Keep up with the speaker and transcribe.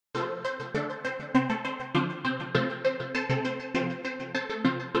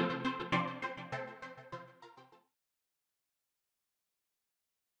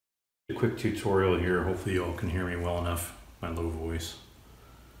A quick tutorial here. Hopefully you all can hear me well enough, my low voice.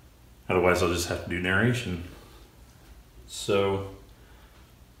 Otherwise I'll just have to do narration. So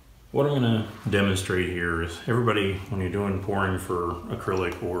what I'm going to demonstrate here is everybody, when you're doing pouring for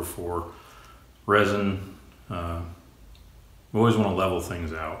acrylic or for resin, you always want to level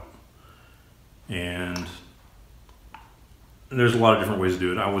things out. And there's a lot of different ways to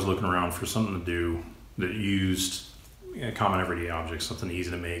do it. I was looking around for something to do that used common everyday objects, something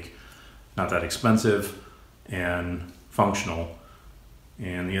easy to make, not that expensive and functional.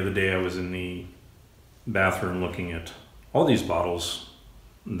 And the other day I was in the bathroom looking at all these bottles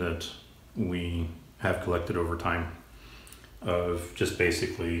that we have collected over time of just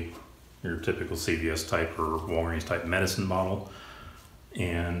basically your typical CVS type or Walgreens type medicine bottle.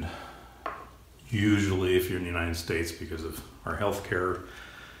 And usually if you're in the United States, because of our healthcare,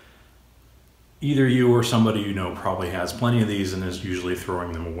 either you or somebody you know probably has plenty of these and is usually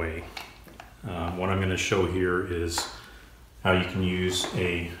throwing them away. What I'm going to show here is how you can use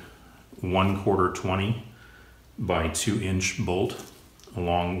a 1/4 20 by 2 inch bolt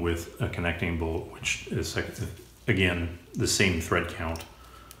along with a connecting bolt, which is again the same thread count,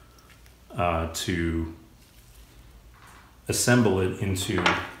 to assemble it into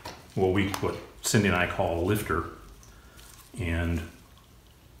what Cindy and I call a lifter. And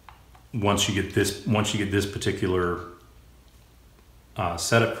once you get this particular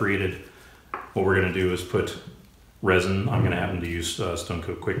setup created, what we're going to do is put resin. I'm going to happen to use Stone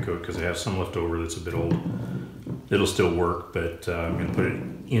Coat Quick Coat because I have some left over that's a bit old. It'll still work, but I'm going to put it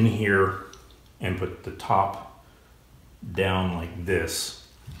in here and put the top down like this.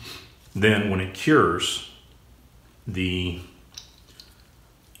 Then when it cures, the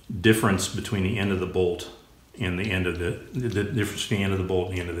difference between the end of the bolt and the end of the difference between the end of the bolt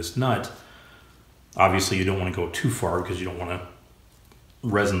and the end of this nut, obviously you don't want to go too far because you don't want to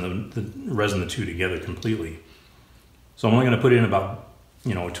resin the two together completely. So I'm only going to put it in about,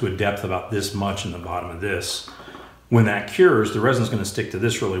 to a depth about this much in the bottom of this. When that cures, the resin's going to stick to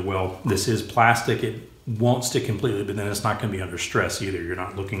this really well. This is plastic. It won't stick completely, but then it's not going to be under stress either. You're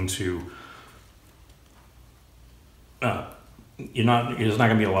not looking to, there's not going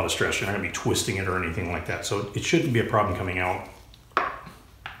to be a lot of stress. You're not going to be twisting it or anything like that. So it shouldn't be a problem coming out.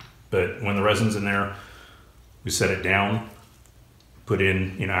 But when the resin's in there, we set it down, put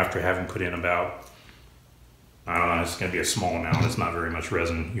in, after having put in about, I don't know, it's going to be a small amount. It's not very much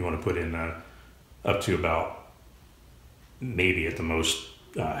resin. You want to put in up to about, maybe at the most,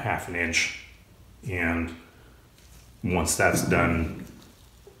 1/2 inch. And once that's done,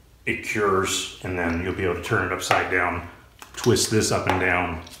 it cures, and then you'll be able to turn it upside down, twist this up and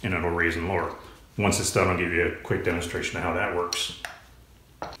down, and it'll raise and lower. Once it's done, I'll give you a quick demonstration of how that works.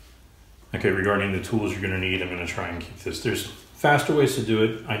 Okay, regarding the tools you're going to need, I'm going to try and keep this. There's faster ways to do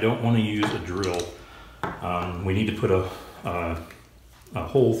it. I don't want to use a drill. We need to put a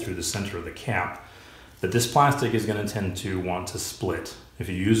hole through the center of the cap. But this plastic is going to tend to want to split. If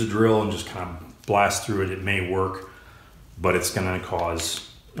you use a drill and just kind of blast through it, it may work, but it's going to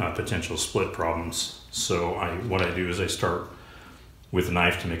cause potential split problems. So what I do is I start with a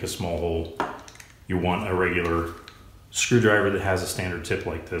knife to make a small hole. You want a regular screwdriver that has a standard tip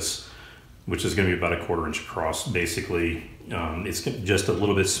like this, which is going to be about 1/4 inch across. Basically, it's just a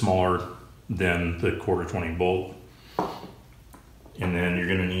little bit smaller than the 1/4 20 bolt. And then you're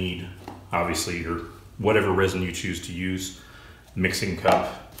going to need, obviously, your whatever resin you choose to use, mixing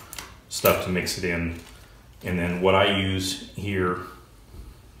cup, stuff to mix it in. And then what I use here,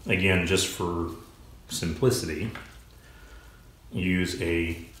 again, just for simplicity, use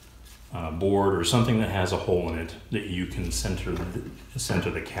a board or something that has a hole in it that you can center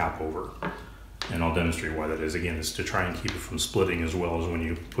the cap over. And I'll demonstrate why that is. Again, it's to try and keep it from splitting, as well as when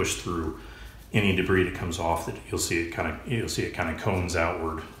you push through any debris that comes off, that you'll see it kind of cones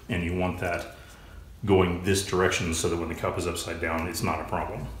outward, and you want that going this direction so that when the cup is upside down, it's not a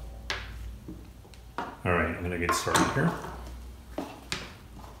problem. All right, I'm gonna get started here.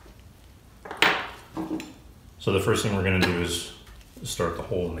 So the first thing we're gonna do is start the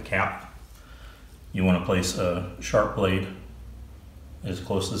hole in the cap. You wanna place a sharp blade as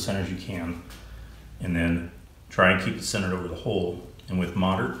close to the center as you can, and then try and keep it centered over the hole. And with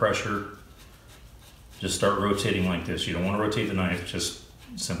moderate pressure, just start rotating like this. You don't wanna rotate the knife, just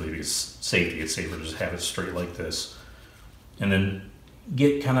simply because safety, it's safer to just have it straight like this. And then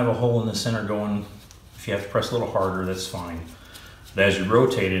get kind of a hole in the center going. If you have to press a little harder, that's fine. But as you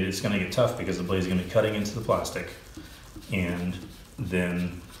rotate it, it's going to get tough because the blade is going to be cutting into the plastic. And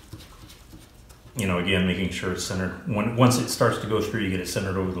then, again, making sure it's centered. Once it starts to go through, you get it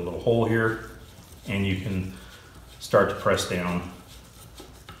centered over the little hole here, and you can start to press down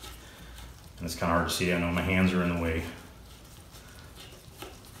And it's kind of hard to see. I know my hands are in the way.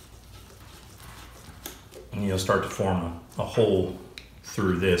 And you'll start to form a hole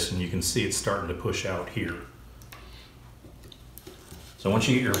through this, and you can see it's starting to push out here. So once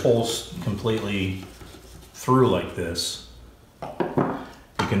you get your holes completely through like this,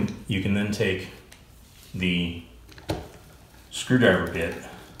 you can then take the screwdriver bit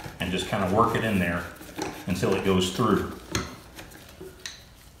and just kind of work it in there until it goes through.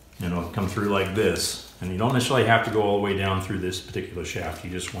 And it'll come through like this. And you don't necessarily have to go all the way down through this particular shaft. You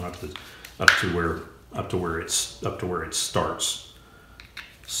just want up to where it starts.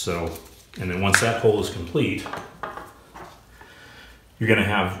 So, and then once that hole is complete, you're going to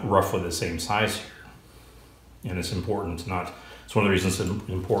have roughly the same size here. And it's important to not, it's one of the reasons it's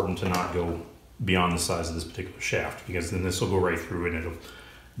important to not go beyond the size of this particular shaft, because then this will go right through and it'll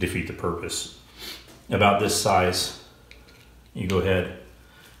defeat the purpose. About this size, you go ahead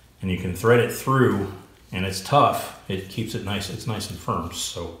and you can thread it through, and it's tough. It keeps it nice, it's nice and firm.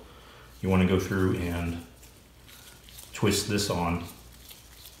 So you want to go through and twist this on.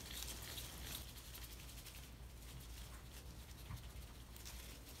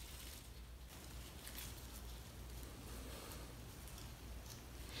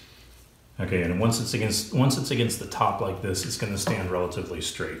 Okay, and once it's against the top like this, it's going to stand relatively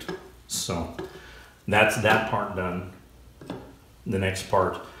straight. So that's that part done. The next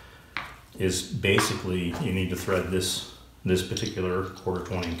part is basically you need to thread this particular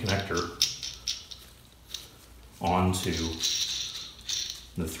 1/4-20 connector onto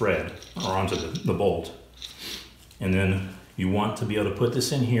the thread, or onto the bolt. And then you want to be able to put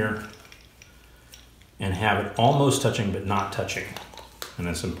this in here and have it almost touching but not touching. And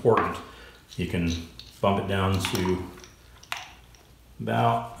that's important. You can bump it down to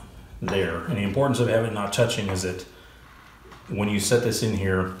about there. And the importance of having it not touching is that when you set this in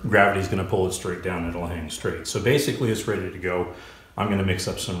here, gravity is going to pull it straight down and it'll hang straight. So basically it's ready to go. I'm going to mix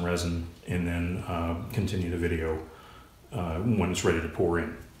up some resin and then continue the video when it's ready to pour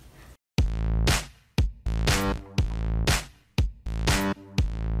in.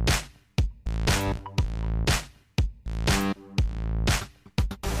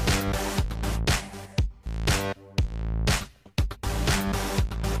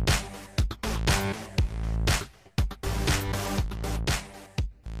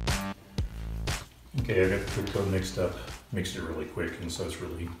 Okay, I got the quick coat mixed up, mixed it really quick, and so it's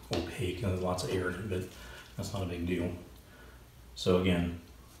really opaque and there's lots of air in it, but that's not a big deal. So again,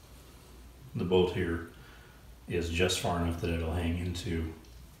 the bolt here is just far enough that it'll hang into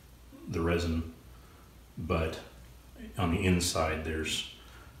the resin, but on the inside there's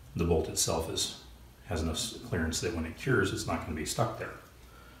the bolt itself has enough clearance that when it cures, it's not going to be stuck there.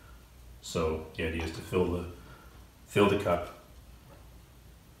 So the idea is to fill the cup,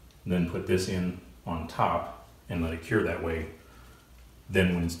 then put this in on top and let it cure that way.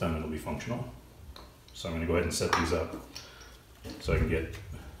 Then when it's done, it'll be functional. So I'm going to go ahead and set these up so I can get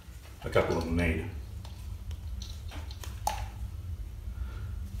a couple of them made.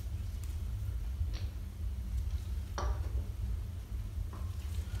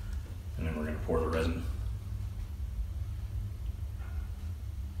 And then we're going to pour the resin.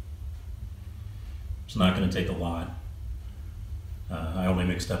 It's not going to take a lot. I only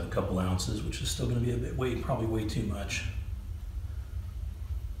mixed up a couple ounces, which is still going to be a bit probably way too much.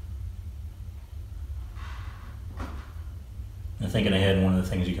 And thinking ahead, one of the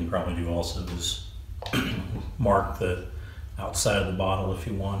things you can probably do also is mark the outside of the bottle if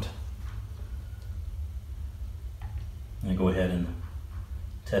you want. And go ahead and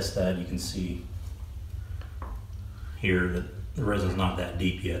test that. You can see here that the resin's not that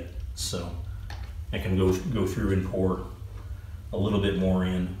deep yet, so I can go through and pour a little bit more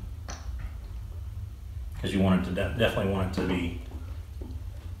in, because you want it to definitely want it to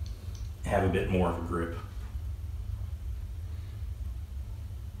have a bit more of a grip.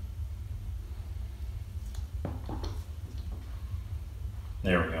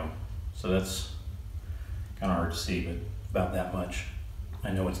 There we go. So that's kind of hard to see, but about that much.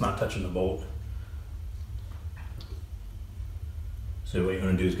 I know it's not touching the bolt. So what you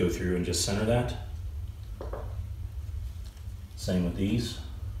want to do is go through and just center that. Same with these.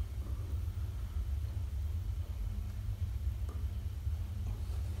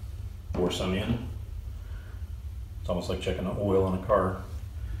 Pour some in. It's almost like checking the oil on a car.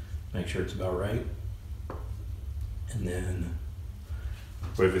 Make sure it's about right. And then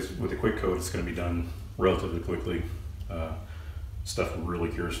with a quick coat, it's going to be done relatively quickly. Stuff will really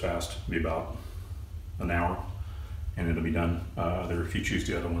cures fast. It'll be about an hour and it'll be done. If you choose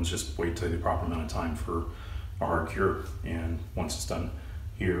the other ones, just wait till the proper amount of time for a hard cure, and once it's done,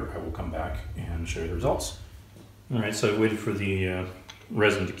 here I will come back and show you the results. All right, so I waited for the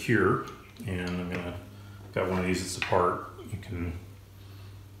resin to cure, and I'm got one of these that's apart. You can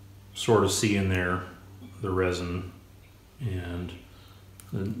sort of see in there the resin, and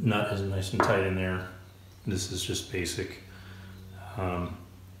the nut is nice and tight in there. This is just basic.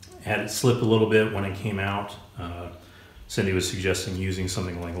 Had it slip a little bit when it came out. Cindy was suggesting using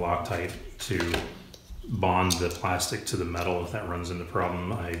something like Loctite to bond the plastic to the metal if that runs into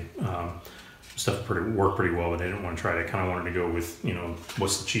problem. Stuff worked pretty well, but I didn't want to try it. I kind of wanted to go with, you know,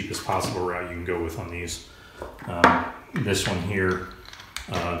 what's the cheapest possible route you can go with on these. This one here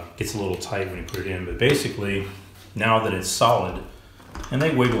gets a little tight when you put it in, but basically now that it's solid, and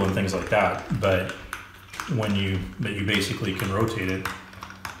they wiggle and things like that, but you basically can rotate it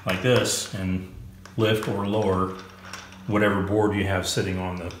like this and lift or lower whatever board you have sitting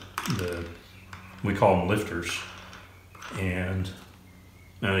on the we call them lifters, and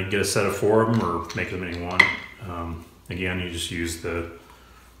get a set of 4 of them or make them any one. Again, you just use the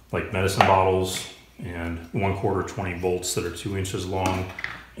medicine bottles and 1/4 20 bolts that are 2 inches long,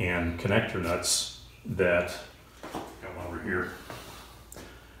 and connector nuts that got one over here.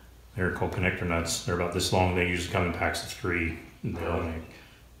 They're called connector nuts. They're about this long. They usually come in packs of 3. The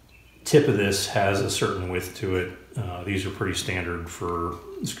tip of this has a certain width to it. These are pretty standard for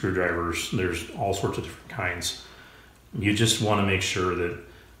screwdrivers. There's all sorts of different kinds. You just want to make sure that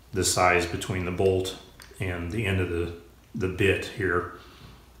the size between the bolt and the end of the bit here,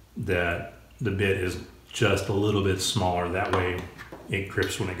 that the bit is just a little bit smaller. That way it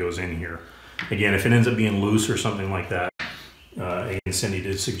grips when it goes in here. Again, if it ends up being loose or something like that, and Cindy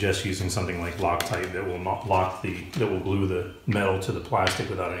did suggest using something like Loctite that will that will glue the metal to the plastic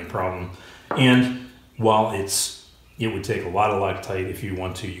without any problem. And while it would take a lot of Loctite, if you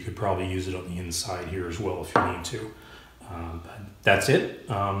want to, you could probably use it on the inside here as well if you need to. But that's it.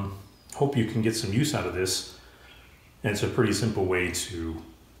 Hope you can get some use out of this. And it's a pretty simple way to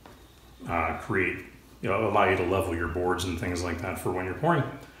create, allow you to level your boards and things like that for when you're pouring.